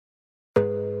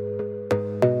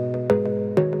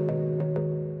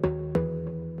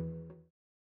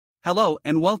Hello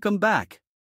and welcome back.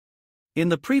 In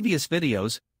the previous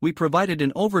videos, we provided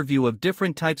an overview of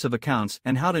different types of accounts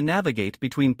and how to navigate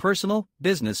between personal,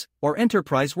 business, or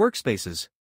enterprise workspaces.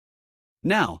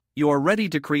 Now, you are ready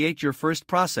to create your first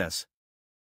process.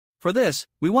 For this,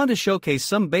 we want to showcase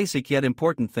some basic yet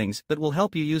important things that will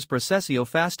help you use PROCESIO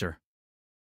faster.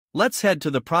 Let's head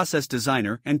to the Process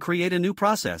Designer and create a new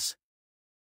process.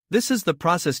 This is the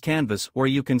process canvas where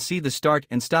you can see the start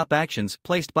and stop actions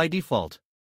placed by default.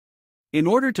 In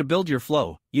order to build your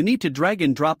flow, you need to drag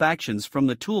and drop actions from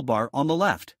the toolbar on the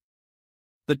left.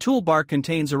 The toolbar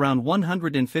contains around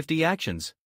 150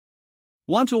 actions.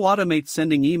 Want to automate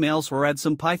sending emails or add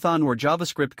some Python or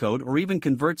JavaScript code or even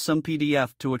convert some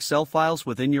PDF to Excel files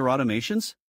within your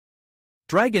automations?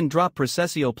 Drag and drop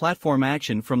PROCESIO platform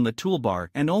action from the toolbar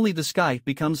and only the sky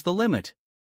becomes the limit.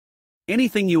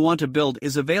 Anything you want to build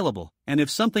is available, and if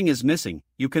something is missing,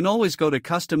 you can always go to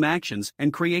Custom Actions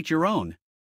and create your own.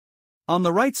 On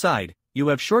the right side, you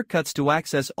have shortcuts to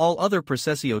access all other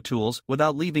PROCESIO tools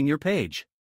without leaving your page.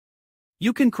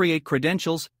 You can create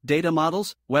credentials, data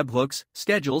models, webhooks,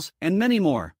 schedules, and many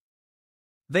more.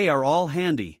 They are all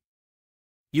handy.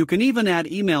 You can even add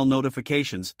email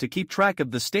notifications to keep track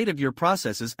of the state of your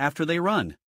processes after they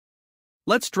run.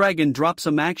 Let's drag and drop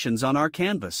some actions on our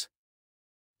canvas.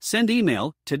 Send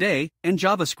email, today, and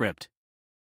JavaScript.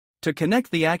 To connect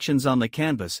the actions on the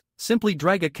canvas, simply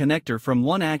drag a connector from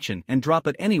one action and drop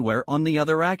it anywhere on the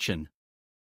other action.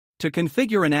 To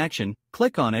configure an action,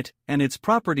 click on it, and its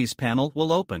Properties panel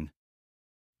will open.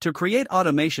 To create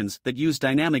automations that use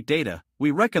dynamic data, we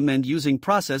recommend using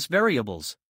process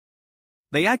variables.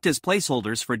 They act as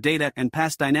placeholders for data and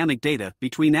pass dynamic data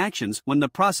between actions when the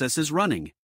process is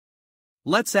running.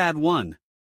 Let's add one.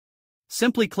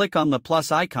 Simply click on the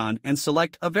plus icon and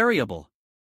select a variable.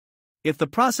 If the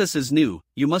process is new,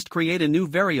 you must create a new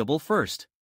variable first.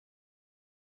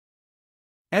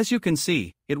 As you can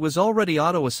see, it was already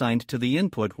auto-assigned to the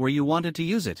input where you wanted to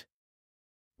use it.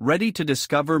 Ready to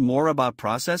discover more about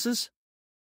processes?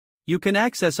 You can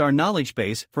access our knowledge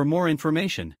base for more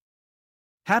information.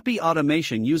 Happy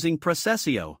automation using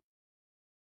PROCESIO!